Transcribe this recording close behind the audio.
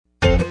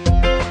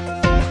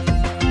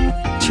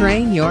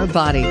Train your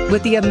body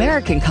with the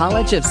American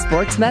College of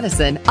Sports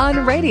Medicine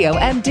on Radio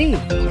MD.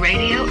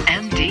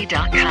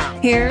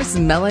 RadioMD.com. Here's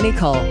Melanie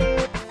Cole.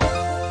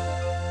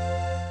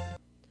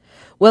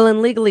 Well,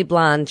 in Legally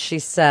Blonde, she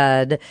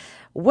said,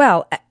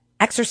 well,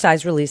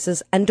 exercise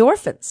releases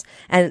endorphins,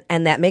 and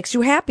that makes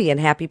you happy, and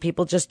happy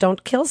people just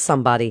don't kill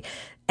somebody.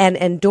 And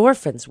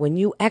endorphins, when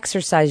you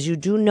exercise, you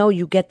do know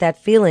you get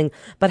that feeling,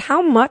 but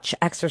how much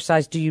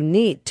exercise do you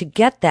need to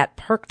get that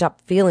perked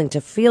up feeling, to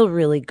feel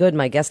really good?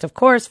 My guest, of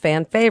course,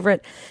 fan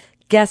favorite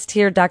guest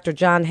here, Dr.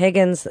 John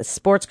Higgins, the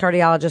sports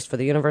cardiologist for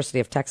the University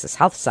of Texas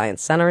Health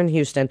Science Center in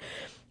Houston.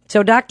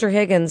 So, Dr.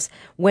 Higgins,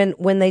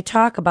 when they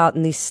talk about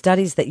in these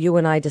studies that you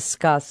and I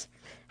discuss,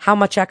 how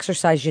much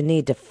exercise you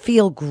need to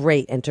feel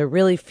great and to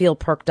really feel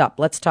perked up,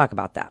 let's talk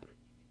about that.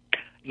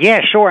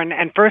 Yeah, sure.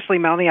 And firstly,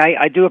 Melanie,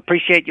 I do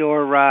appreciate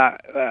your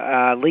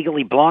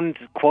Legally Blonde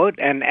quote,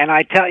 and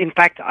in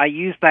fact, I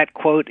use that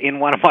quote in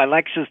one of my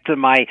lectures to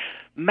my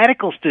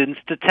medical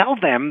students to tell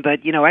them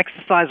that,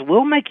 exercise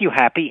will make you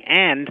happy,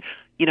 and,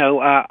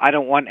 I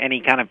don't want any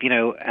kind of,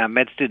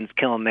 med students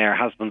killing their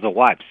husbands or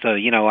wives. So,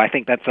 I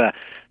think that's a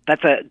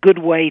good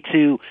way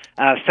to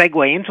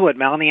segue into it,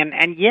 Melanie.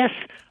 And yes,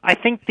 I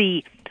think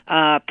the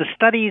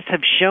studies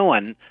have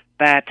shown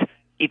that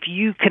if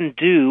you can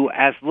do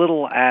as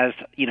little as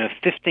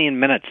 15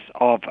 minutes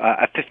of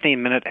a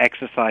 15-minute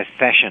exercise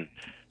session,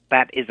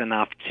 that is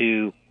enough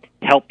to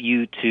help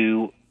you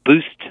to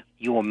boost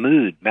your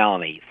mood,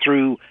 Melanie,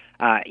 through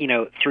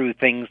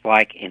things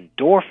like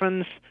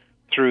endorphins,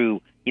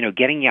 through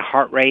getting your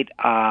heart rate,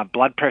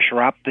 blood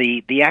pressure up,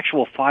 the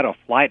actual fight or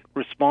flight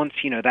response.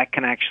 That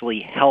can actually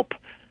help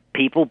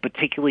people,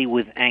 particularly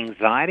with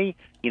anxiety.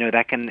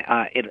 That can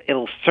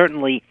it'll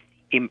certainly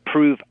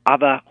improve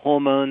other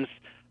hormones.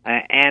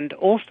 And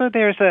also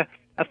there's a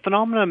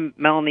phenomenon,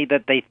 Melanie,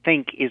 that they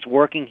think is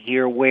working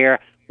here where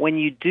when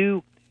you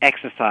do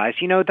exercise,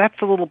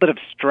 that's a little bit of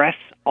stress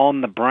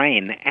on the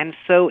brain. And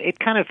so it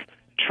kind of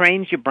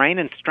trains your brain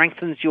and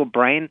strengthens your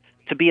brain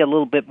to be a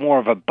little bit more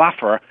of a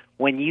buffer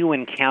when you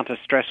encounter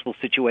stressful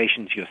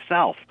situations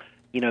yourself,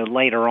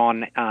 later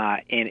on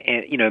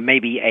in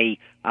maybe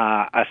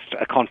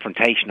a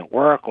confrontation at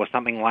work or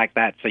something like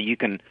that, so you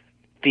can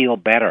feel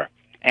better.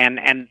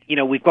 And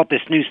we've got this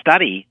new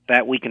study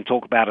that we can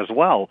talk about as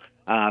well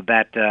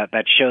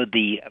that showed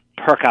the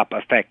perk up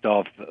effect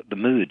of the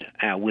mood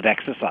with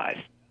exercise.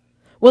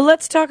 Well,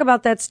 let's talk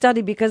about that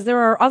study, because there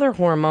are other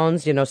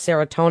hormones,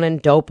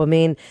 serotonin,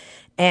 dopamine,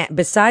 and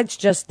besides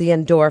just the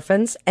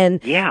endorphins.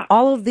 And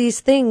all of these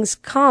things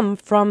come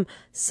from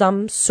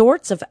some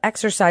sorts of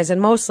exercise, and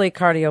mostly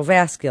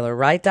cardiovascular,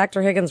 right?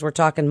 Dr. Higgins, we're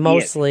talking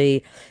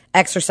mostly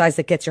exercise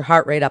that gets your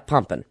heart rate up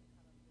pumping.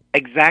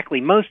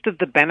 Exactly. Most of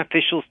the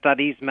beneficial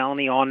studies,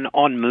 Melanie,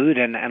 on mood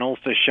and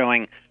also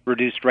showing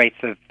reduced rates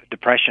of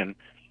depression,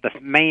 the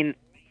main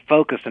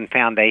focus and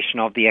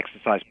foundation of the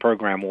exercise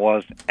program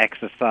was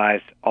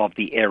exercise of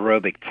the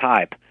aerobic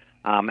type.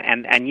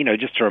 And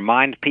just to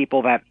remind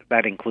people,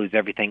 that includes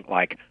everything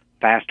like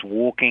fast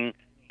walking,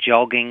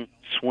 jogging,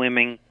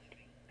 swimming,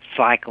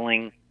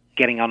 cycling,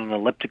 getting on an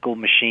elliptical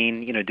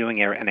machine,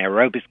 doing an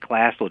aerobics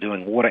class or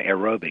doing water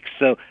aerobics.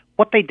 So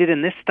what they did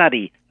in this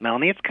study,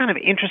 Melanie, it's kind of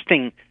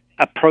interesting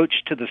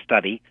approach to the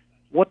study.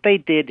 What they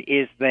did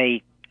is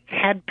they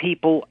had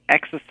people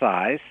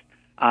exercise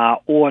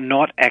or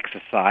not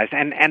exercise,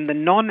 and the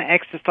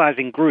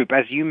non-exercising group,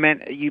 as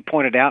you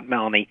pointed out,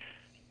 Melanie,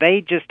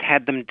 they just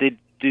had them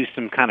do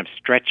some kind of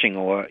stretching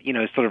or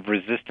sort of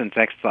resistance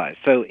exercise.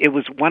 So it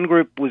was one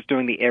group was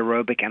doing the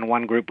aerobic and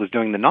one group was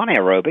doing the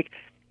non-aerobic,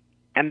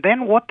 and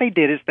then what they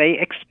did is they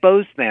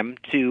exposed them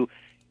to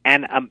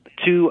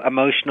two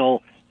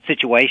emotional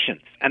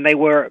situations, and they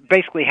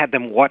basically had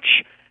them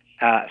watch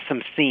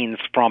some scenes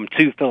from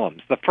two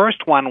films. The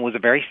first one was a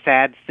very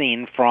sad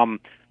scene from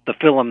the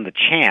film The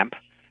Champ,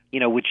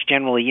 which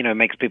generally,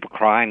 makes people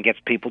cry and gets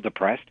people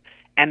depressed.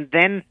 And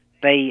then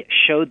they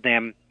showed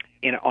them,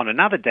 on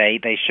another day,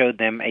 they showed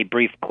them a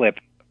brief clip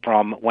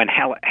from When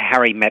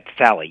Harry Met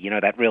Sally,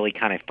 that really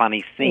kind of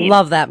funny scene.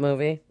 Love that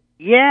movie.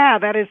 Yeah,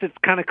 it's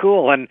kind of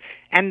cool. And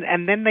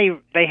then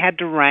they had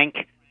to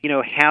rank,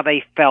 how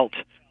they felt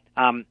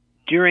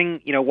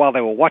during, while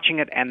they were watching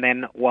it, and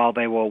then while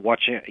they were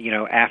watching,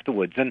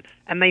 afterwards.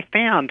 And they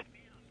found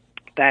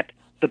that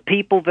the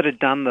people that had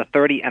done the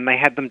 30, and they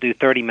had them do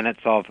 30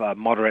 minutes of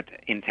moderate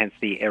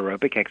intensity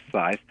aerobic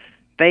exercise,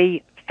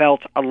 they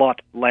felt a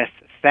lot less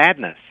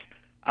sadness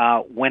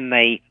when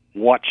they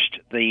watched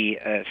the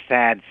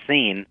sad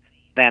scene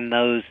than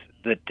those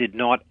that did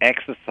not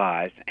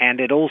exercise. And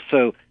it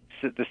also,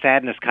 the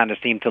sadness kind of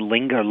seemed to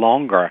linger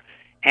longer.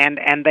 And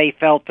they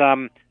felt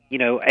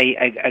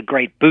a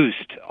great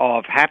boost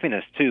of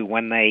happiness too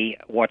when they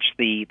watched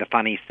the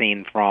funny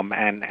scene from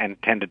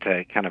and tended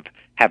to kind of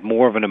have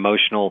more of an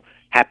emotional,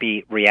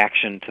 happy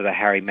reaction to the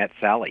Harry Met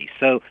Sally.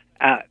 So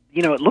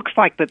it looks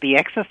like that the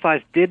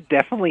exercise did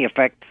definitely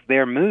affect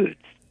their moods.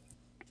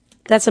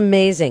 That's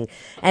amazing.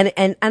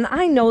 And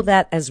I know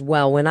that as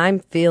well. When I'm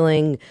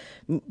feeling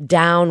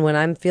down, when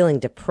I'm feeling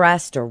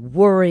depressed or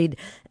worried,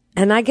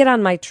 and I get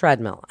on my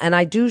treadmill and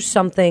I do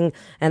something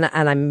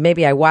and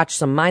maybe I watch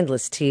some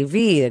mindless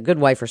TV, A Good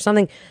Wife or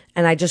something,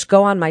 and I just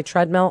go on my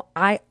treadmill,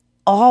 I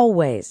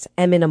always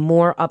am in a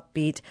more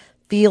upbeat,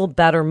 feel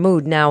better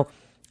mood. Now,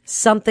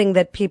 something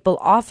that people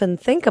often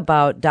think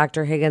about,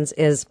 Dr. Higgins,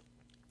 is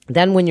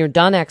then when you're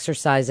done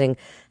exercising,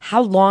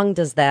 how long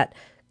does that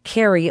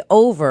carry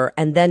over?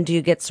 And then do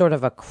you get sort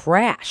of a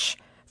crash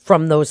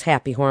from those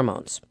happy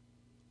hormones?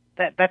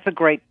 That's a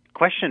great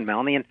question,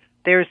 Melanie. And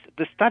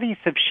the studies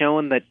have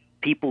shown that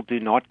people do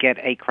not get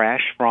a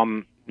crash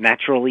from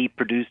naturally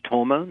produced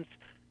hormones,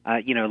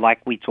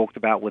 like we talked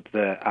about with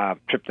the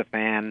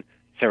tryptophan,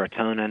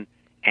 serotonin,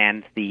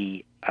 and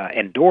the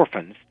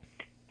endorphins.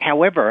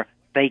 However,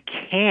 they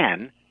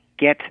can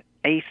get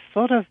a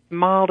sort of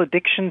mild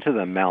addiction to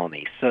them,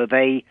 Melanie. So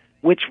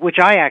which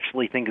I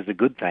actually think is a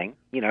good thing,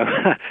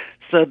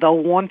 So they'll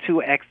want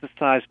to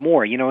exercise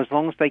more, as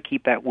long as they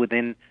keep that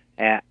within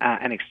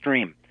an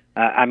extreme.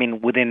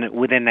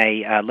 Within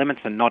a limits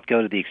and not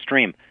go to the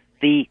extreme.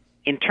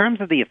 In terms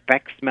of the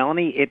effects,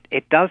 Melanie,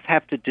 it does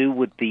have to do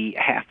with the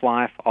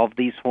half-life of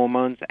these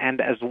hormones,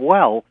 and as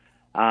well,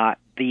 the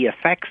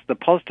effects, the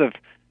positive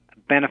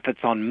benefits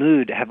on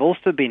mood have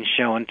also been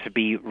shown to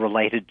be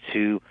related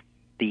to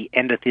the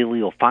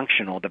endothelial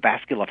function or the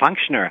vascular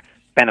functioner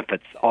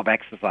benefits of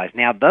exercise.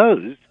 Now,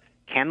 those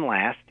can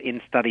last,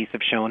 in studies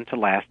have shown to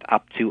last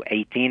up to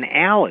 18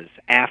 hours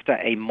after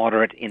a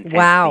moderate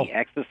intensity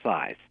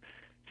exercise.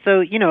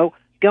 So,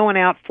 going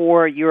out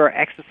for your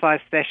exercise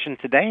session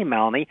today,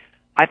 Melanie,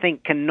 I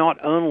think can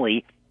not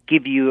only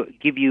give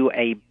you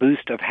a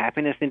boost of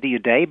happiness into your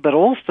day, but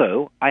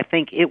also I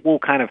think it will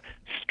kind of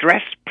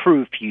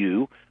stress-proof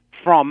you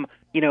from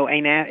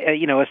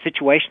a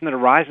situation that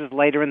arises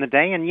later in the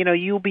day, and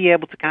you'll be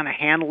able to kind of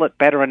handle it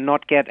better and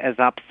not get as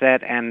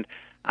upset and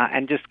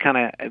just kind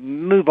of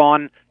move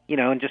on,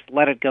 and just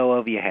let it go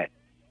over your head.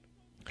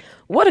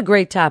 What a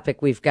great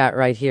topic we've got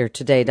right here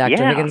today,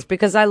 Dr. Higgins,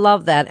 because I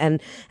love that.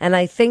 And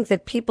I think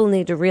that people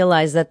need to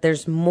realize that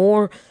there's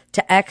more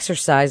to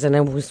exercise. And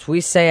as we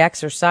say,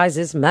 exercise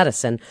is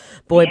medicine.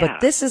 Boy, but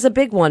this is a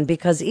big one,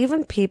 because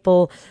even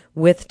people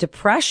with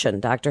depression,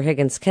 Dr.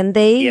 Higgins, can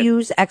they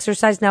use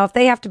exercise? Now, if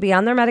they have to be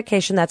on their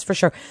medication, that's for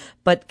sure.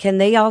 But can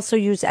they also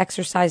use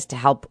exercise to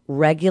help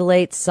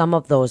regulate some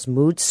of those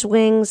mood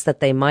swings that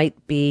they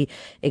might be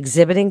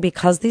exhibiting?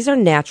 Because these are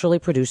naturally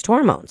produced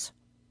hormones.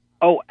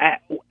 Oh,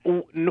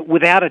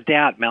 without a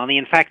doubt, Melanie.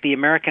 In fact, the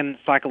American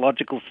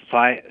Psychological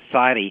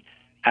Society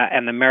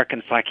and the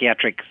American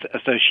Psychiatric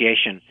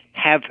Association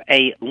have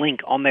a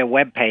link on their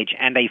webpage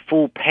and a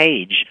full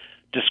page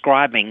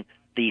describing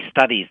the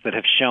studies that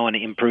have shown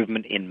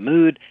improvement in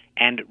mood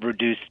and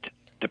reduced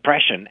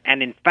depression.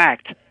 And in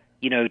fact,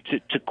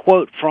 to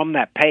quote from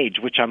that page,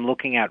 which I'm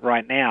looking at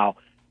right now,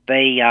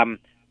 they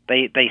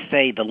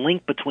say the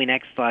link between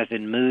exercise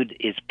and mood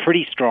is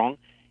pretty strong.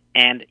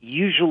 And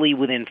usually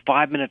within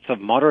 5 minutes of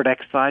moderate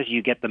exercise,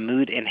 you get the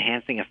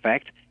mood-enhancing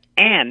effect.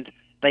 And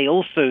they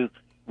also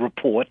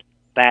report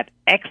that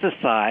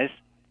exercise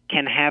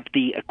can have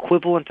the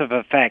equivalent of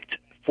effect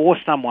for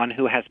someone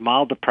who has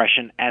mild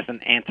depression as an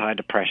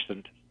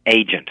antidepressant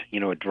agent,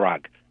 a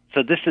drug.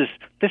 So this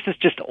is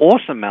just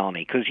awesome,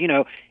 Melanie, because,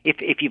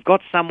 if you've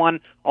got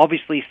someone,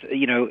 obviously,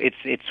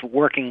 it's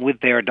working with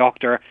their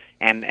doctor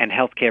and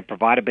healthcare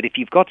provider, but if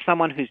you've got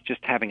someone who's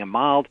just having a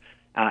mild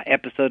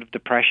episode of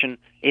depression,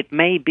 it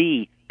may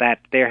be that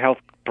their health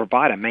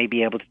provider may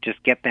be able to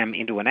just get them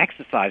into an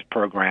exercise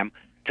program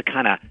to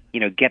kind of,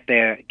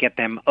 get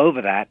them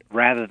over that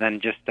rather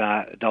than just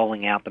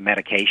doling out the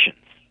medications.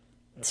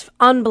 It's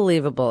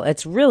unbelievable.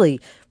 It's really,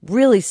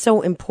 really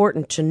so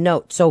important to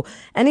note. So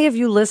any of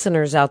you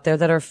listeners out there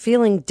that are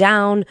feeling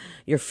down,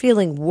 you're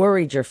feeling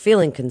worried, you're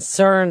feeling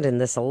concerned in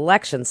this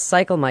election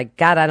cycle, my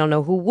God, I don't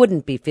know who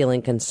wouldn't be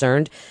feeling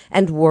concerned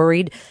and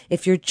worried.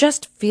 If you're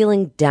just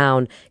feeling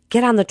down,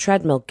 get on the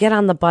treadmill, get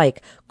on the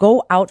bike,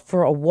 go out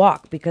for a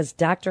walk, because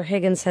Dr.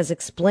 Higgins has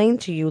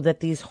explained to you that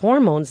these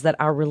hormones that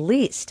are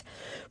released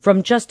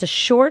from just a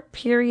short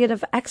period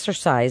of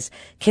exercise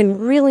can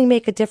really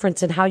make a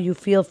difference in how you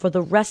feel for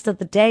the rest of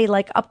the day,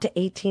 like up to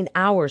 18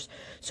 hours.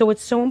 So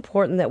it's so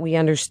important that we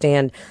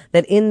understand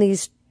that in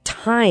these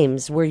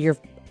times where you're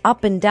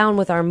up and down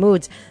with our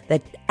moods,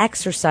 that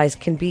exercise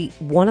can be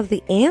one of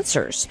the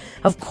answers.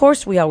 Of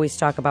course, we always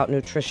talk about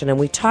nutrition and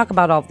we talk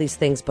about all these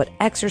things, but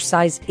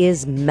exercise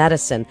is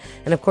medicine.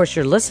 And of course,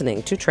 you're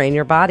listening to Train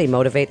Your Body,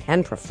 Motivate,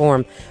 and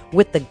Perform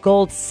with the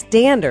gold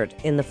standard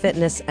in the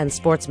fitness and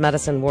sports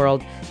medicine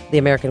world, the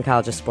American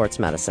College of Sports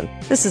Medicine.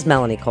 This is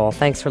Melanie Cole.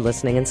 Thanks for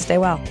listening and stay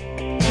well.